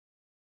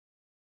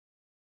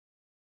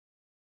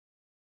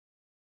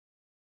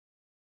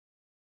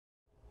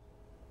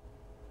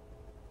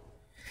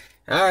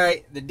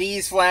Alright, the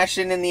D's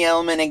flashing in the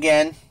element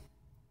again.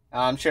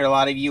 I'm sure a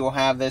lot of you will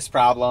have this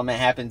problem. It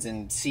happens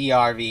in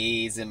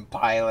CRVs and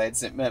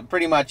pilots.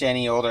 Pretty much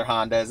any older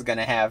Honda is going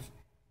to have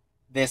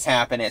this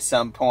happen at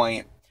some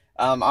point.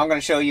 I'm going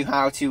to show you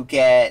how to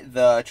get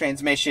the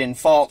transmission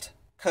fault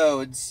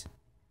codes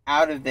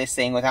out of this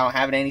thing without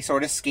having any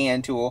sort of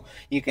scan tool.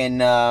 You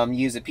can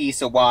use a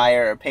piece of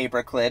wire or a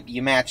paper clip.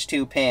 You match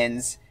two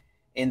pins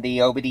in the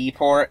OBD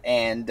port,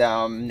 and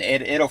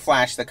it'll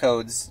flash the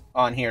codes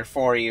on here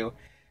for you.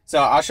 So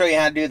I'll show you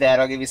how to do that.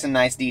 I'll give you some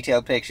nice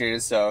detailed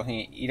pictures, so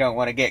you don't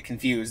want to get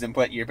confused and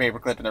put your paper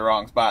clip in the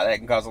wrong spot. That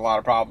can cause a lot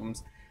of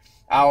problems.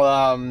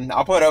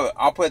 I'll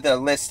put the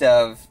list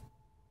of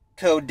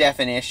code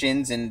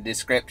definitions in the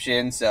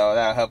description, so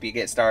that'll help you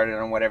get started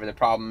on whatever the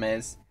problem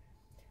is.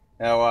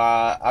 So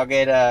I'll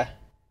get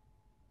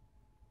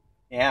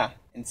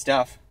and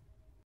stuff.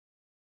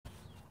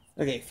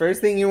 Okay,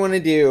 first thing you want to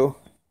do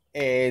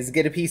is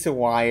get a piece of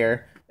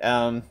wire.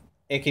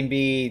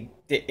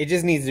 It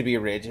just needs to be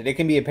rigid. It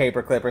can be a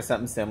paper clip or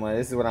something similar.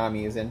 This is what I'm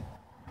using.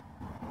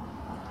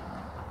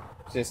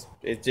 It's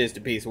just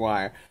a piece of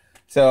wire.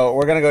 So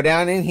we're gonna go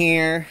down in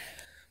here.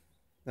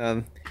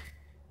 You're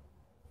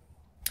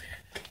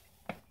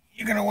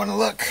gonna want to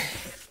look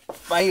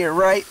by your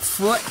right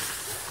foot,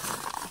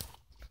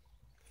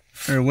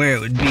 or where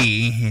it would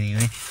be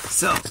anyway.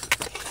 So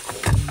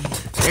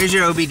there's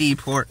your OBD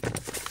port.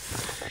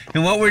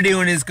 And what we're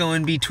doing is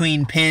going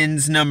between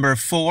pins number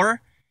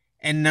 4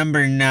 and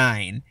number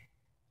 9.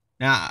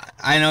 Now,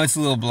 I know it's a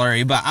little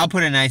blurry, but I'll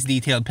put a nice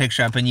detailed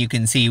picture up and you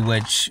can see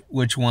which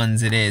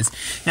ones it is.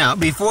 Now,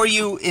 before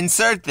you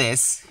insert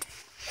this,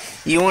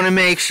 you want to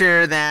make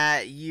sure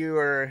that you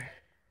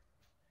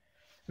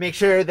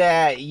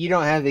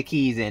don't have the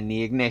keys in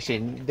the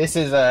ignition. This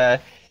is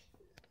a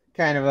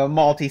kind of a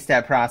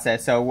multi-step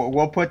process, so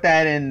we'll put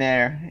that in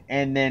there,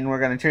 and then we're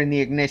going to turn the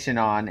ignition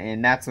on,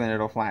 and that's when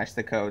it'll flash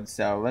the code.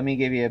 So let me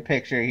give you a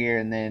picture here,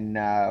 and then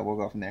we'll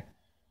go from there.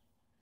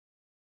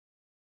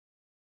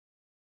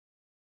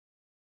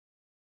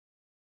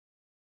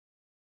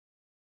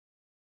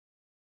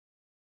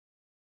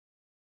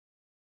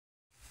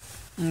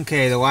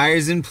 Okay, the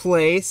wire's in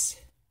place.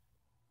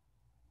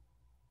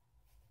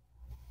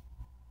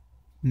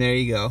 There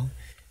you go.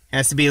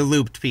 Has to be a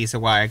looped piece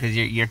of wire because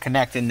you're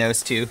connecting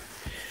those two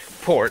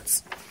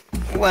ports.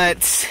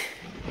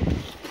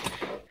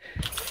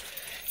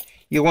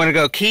 You want to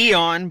go key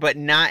on, but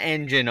not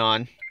engine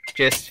on.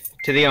 Just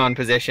to the on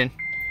position.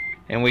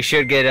 And we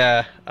should get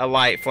a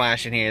light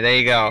flashing here. There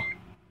you go.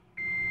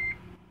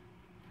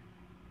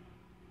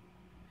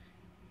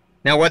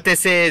 Now what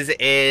this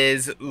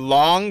is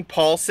long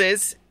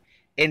pulses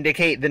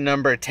indicate the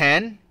number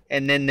 10,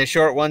 and then the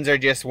short ones are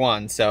just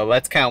 1. So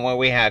let's count what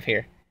we have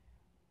here.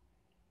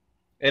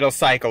 It'll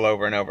cycle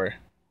over and over.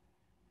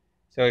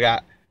 So we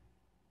got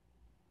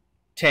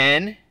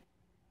 10,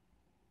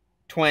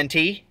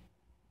 20,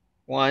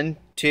 1,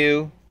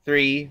 2,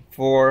 3,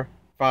 4,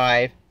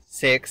 5,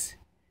 6.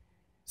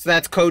 So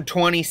that's code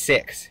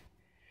 26.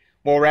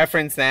 We'll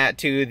reference that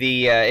to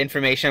the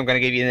information I'm going to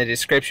give you in the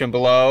description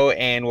below,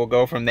 and we'll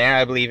go from there.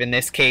 I believe in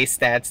this case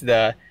that's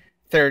the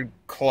third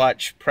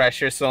clutch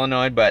pressure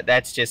solenoid, but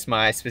that's just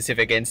my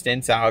specific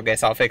instance. I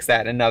guess I'll fix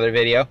that in another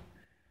video.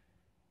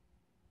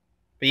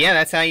 But yeah,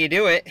 that's how you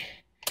do it.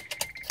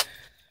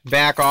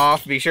 Back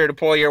off. Be sure to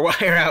pull your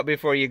wire out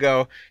before you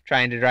go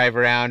trying to drive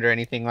around or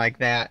anything like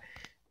that.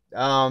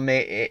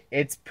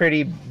 It's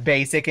pretty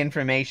basic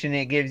information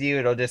it gives you.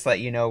 It'll just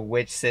let you know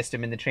which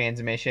system in the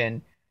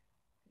transmission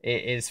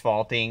is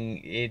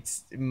faulting.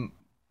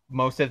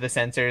 Most of the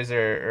sensors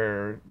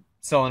or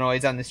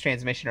solenoids on this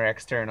transmission are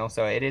external,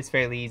 so it is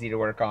fairly easy to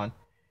work on.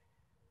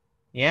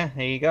 Yeah,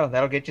 there you go.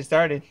 That'll get you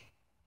started.